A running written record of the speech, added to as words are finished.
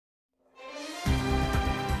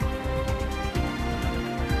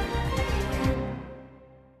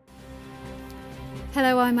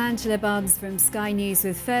Hello, I'm Angela Barnes from Sky News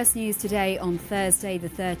with first news today on Thursday the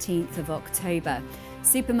 13th of October.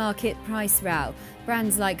 Supermarket price row.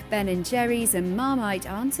 Brands like Ben & Jerry's and Marmite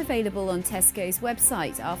aren't available on Tesco's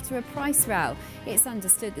website after a price row. It's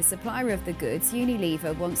understood the supplier of the goods,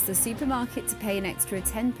 Unilever, wants the supermarket to pay an extra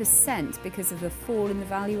 10% because of the fall in the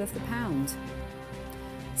value of the pound.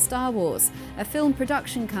 Star Wars. A film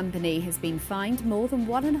production company has been fined more than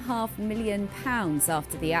 £1.5 million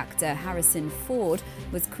after the actor Harrison Ford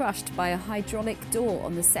was crushed by a hydraulic door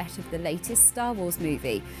on the set of the latest Star Wars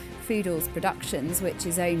movie. Foodles Productions, which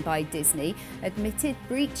is owned by Disney, admitted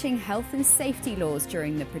breaching health and safety laws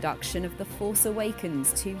during the production of The Force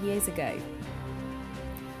Awakens 2 years ago.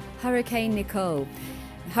 Hurricane Nicole.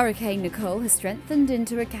 Hurricane Nicole has strengthened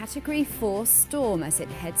into a Category 4 storm as it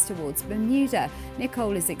heads towards Bermuda.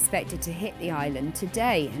 Nicole is expected to hit the island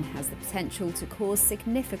today and has the potential to cause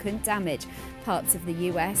significant damage. Parts of the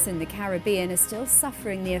US and the Caribbean are still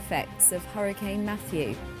suffering the effects of Hurricane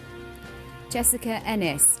Matthew. Jessica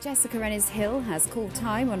Ennis-Hill has called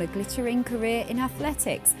time on a glittering career in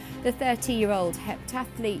athletics. The 30-year-old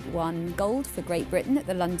heptathlete won gold for Great Britain at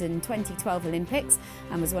the London 2012 Olympics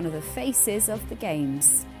and was one of the faces of the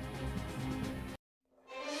Games.